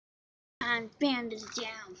And band it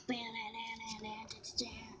down.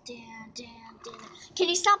 Can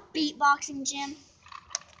you stop beatboxing, Jim?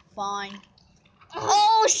 Fine.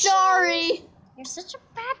 Oh, sorry. You're such a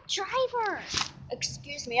bad driver.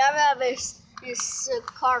 Excuse me, I've had this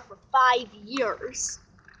car for 5 years.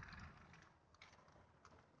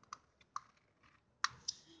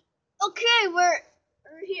 Okay, we're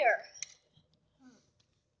here.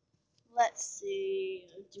 Let's see.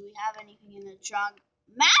 Do we have anything in the trunk?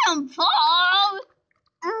 Madam Paul!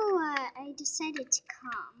 Oh, I decided to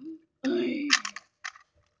come.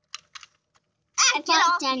 I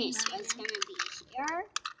thought Dennis was going to be here.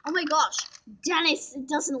 Oh my gosh, Dennis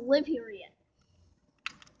doesn't live here yet.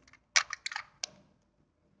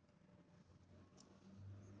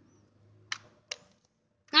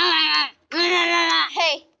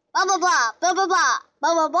 Hey, Blah, blah, blah, blah, blah, blah,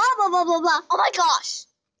 blah, blah, blah, blah, blah, blah. oh my gosh.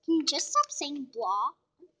 Can you just stop saying blah?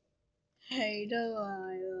 Hey,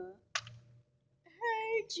 Delilah.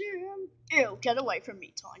 Hey, Jim. Ew, get away from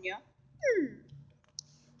me, Tanya.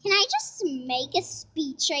 Can I just make a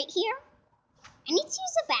speech right here? I need to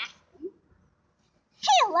use the bathroom.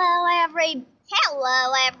 Hello,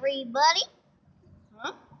 everybody.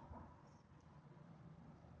 Huh?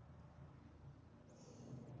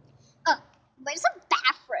 Oh, where's the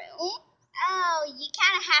bathroom? Oh, you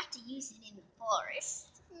kind of have to use it in the forest.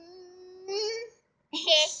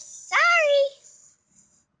 Sorry.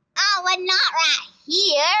 Oh, but not right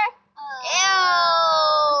here.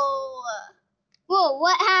 Whoa,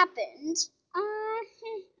 what happened?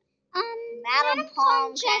 Madam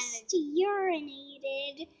Palm just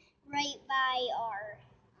urinated right by our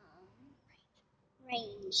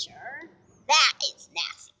ranger. That is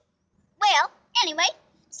nasty. Well, anyway,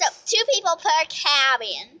 so 2 people per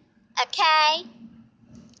cabin, okay?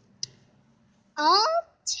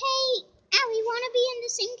 Allie, want to be in the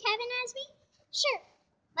same cabin as me? Sure.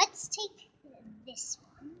 Let's take this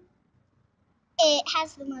one. It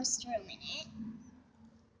has the most room in it.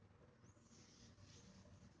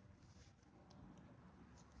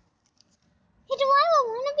 Hey, Delilah,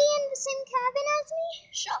 want to be in the same cabin as me?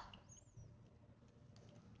 Sure.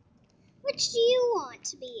 Which do you want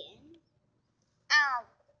to be in?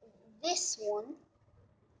 This one.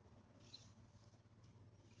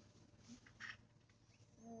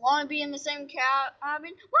 Want to be in the same cabin? Want to be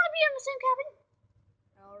in the same cabin?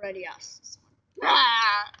 I already asked this one.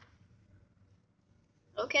 Ah!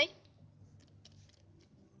 Okay.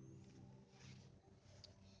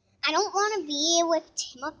 I don't want to be with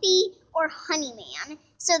Timothy or Honeyman,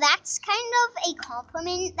 so that's kind of a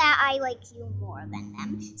compliment that I like you more than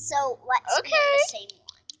them. So let's be in the same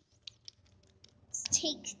one. Let's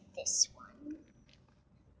take this one.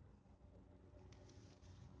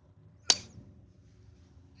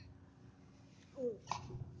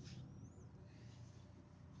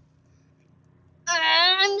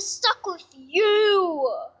 I'm stuck with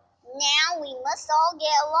you. Now we must all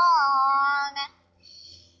get along.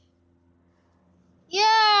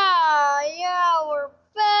 Yeah, we're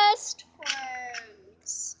best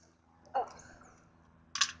friends. Oh.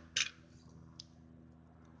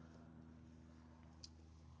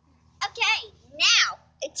 Okay, now,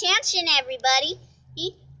 attention everybody.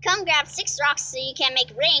 Come grab 6 rocks so you can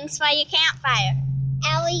make rings for your campfire.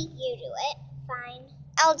 Allie, you do it. Fine.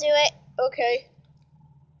 I'll do it. Okay.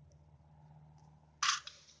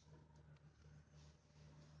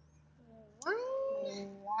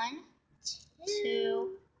 One,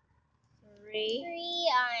 two, three,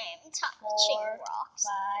 I'm touching 4, rocks.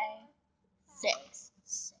 5,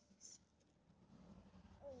 6.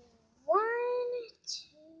 1, 2,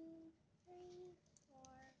 3, 4,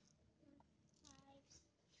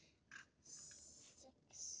 5,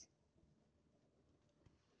 6.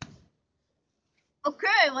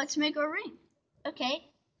 Okay, let's make a ring. Okay.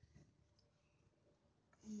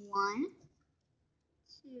 1,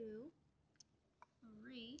 2,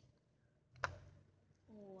 3,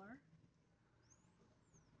 4.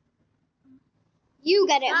 You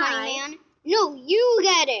get it, 5. Honeyman. No, you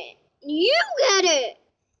get it. You get it.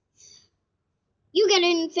 You get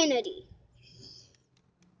infinity.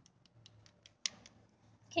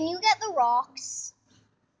 Can you get the rocks?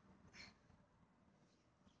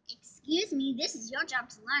 Excuse me, this is your job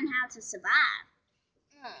to learn how to survive.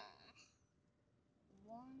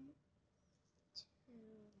 1, 2,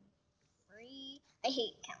 3. I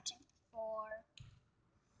hate counting. 4,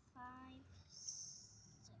 5,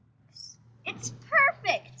 6. It's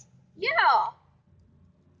perfect. Yeah.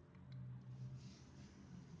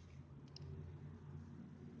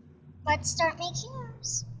 Let's start making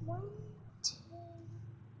ours. 1, 2,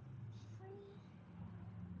 3,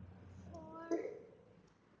 4,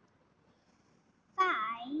 5.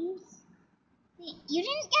 You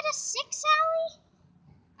didn't get a 6,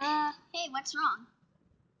 Allie? Hey, what's wrong?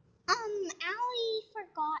 Allie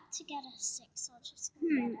forgot to get a 6. So I'll just go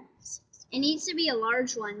get a 6. It needs to be a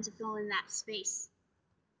large one to fill in that space.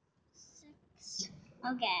 6.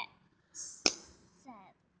 I'll get 7.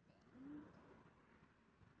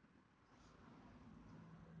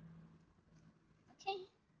 Okay.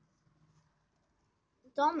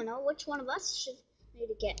 Domino, which one of us should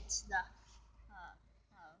maybe get the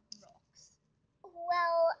rocks?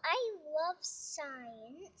 Well, I love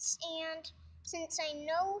science, and since I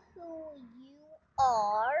know who you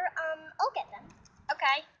are, I'll get them.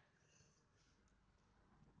 Okay.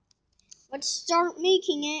 Let's start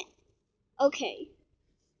making it. Okay.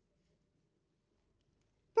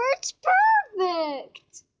 It's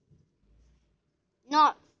perfect!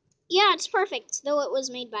 Not. Yeah, it's perfect, though it was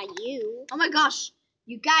made by you. Oh my gosh.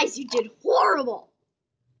 You guys, you did horrible.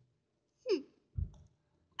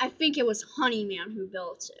 I think it was Honeyman who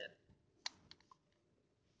built it.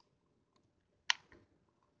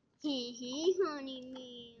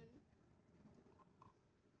 Honeyman.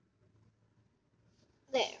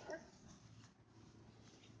 There.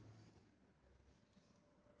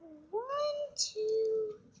 1,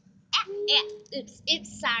 2.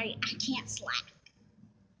 It's sorry, I can't slack.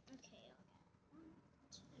 Okay.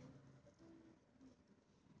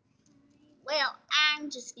 Well, I'm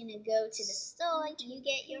just gonna go to the store. You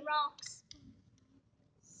get your rocks.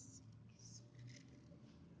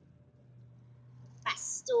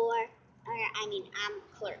 Store, I'm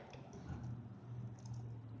clerk.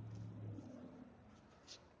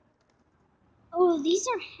 Oh, these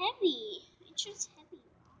are heavy. I chose heavy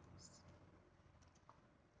rocks.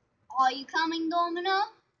 Are you coming, Domino?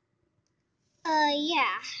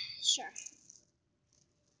 Yeah, sure.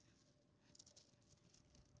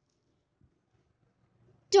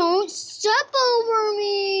 Don't step over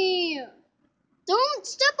me! Don't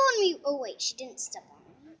step on me! Oh, wait, she didn't step on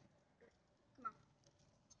me. Come on.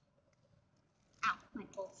 Ow, my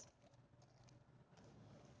pulse.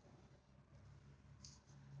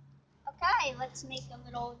 Okay, let's make a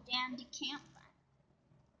little dandy campfire.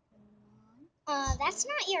 That's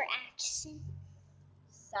not your accent.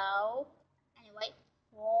 So, anyway,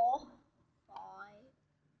 4, 5,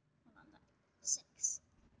 hold on, 6.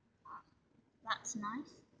 that's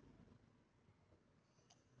nice.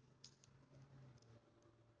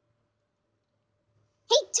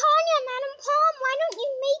 Hey, Tanya, Madam Palm, why don't you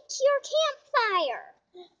make your campfire?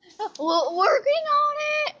 Well, working on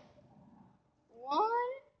it. 1,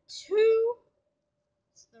 2,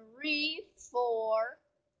 3, 4,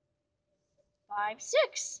 5,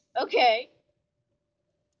 6. Okay.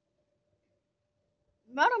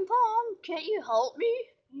 Madam Palm, can't you help me?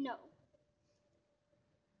 No.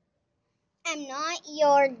 I'm not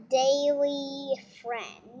your daily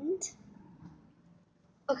friend.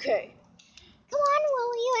 Okay. Come on,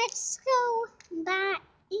 Willie, let's go buy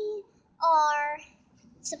our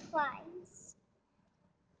supplies.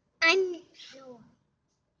 No.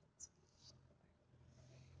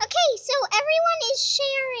 Okay, so everyone is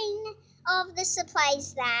sharing of the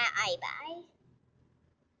supplies that I buy.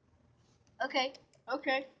 Okay.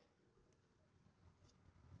 Okay.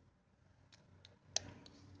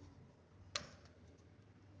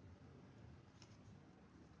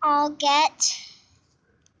 I'll get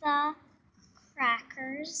the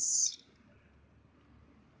crackers.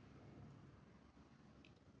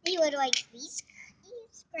 You would like these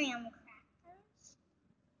graham crackers.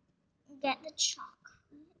 Get the chocolate.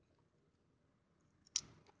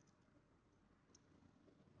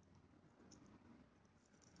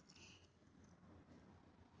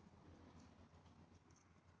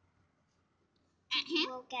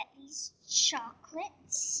 We'll get these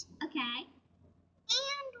chocolates. Okay.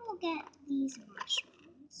 And we'll get these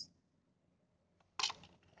mushrooms.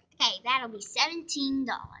 Okay, that'll be $17.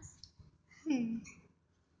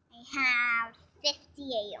 I have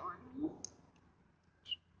 58 on me.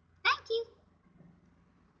 Thank you.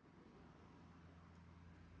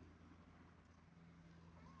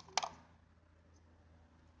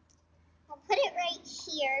 I'll put it right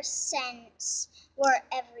here since where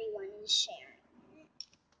everyone is sharing.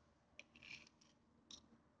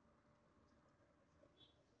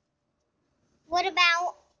 What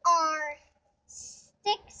about our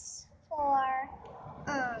sticks for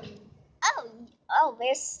Oh,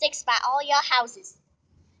 there's sticks by all your houses.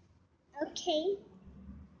 okay.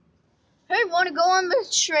 Hey, want to go on the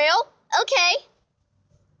trail? Okay.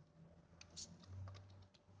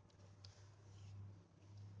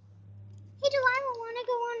 Hey, Delilah, want to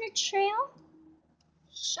go on a trail?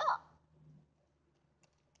 Sure.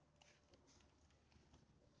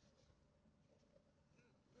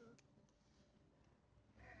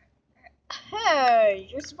 Hey,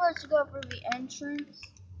 you're supposed to go for the entrance.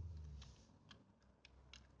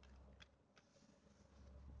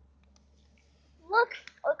 Look,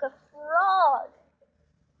 like a frog.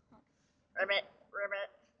 Ribbit, ribbit.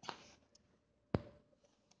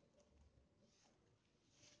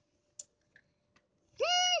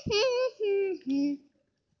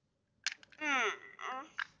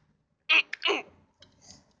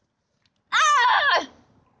 Ah!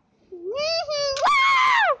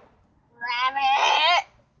 Rabbit!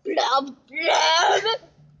 Blub, blub!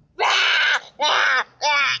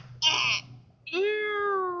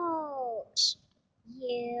 Ouch.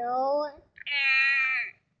 You.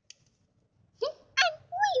 I'm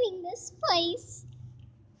leaving this place.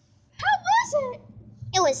 How was it?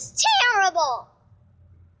 It was terrible.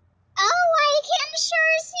 Oh, I can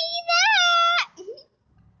sure see that.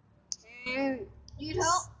 Need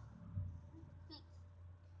help?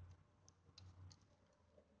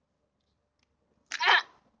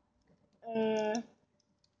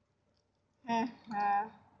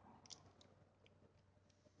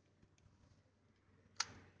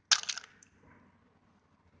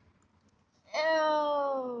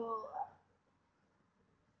 Ew.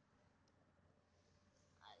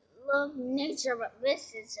 I love nature, but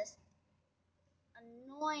this is just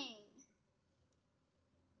annoying.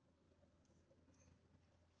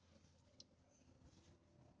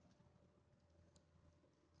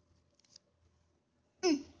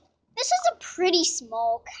 This is a pretty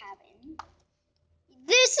small cabin.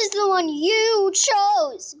 This is the one you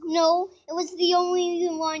chose. No, it was the only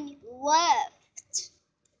one left.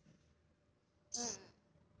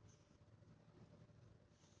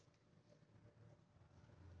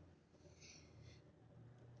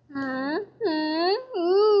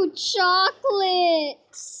 Ooh,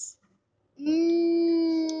 chocolates.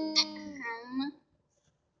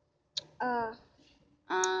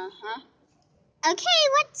 Okay,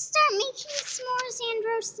 let's start making s'mores and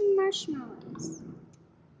roasting marshmallows.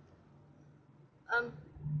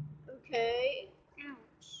 Okay.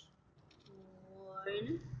 Ouch.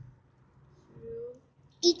 1, 2,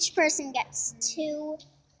 Each person gets 2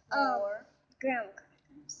 4. graham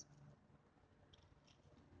crackers.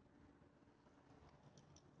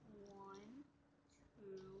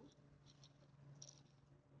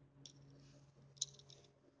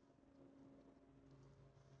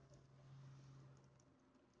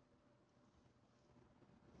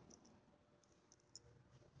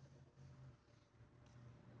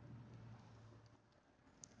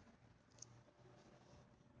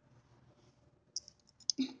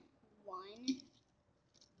 1, 2.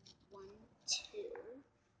 1, 2.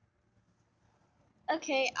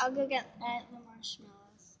 Okay, I'll go get the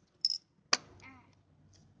marshmallows.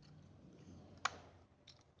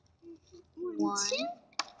 1, 2.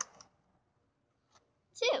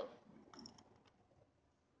 2.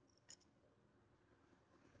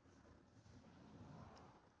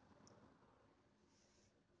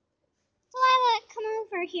 Lila, come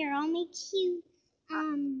over here. I'll make you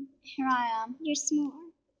Here I am. your s'mores.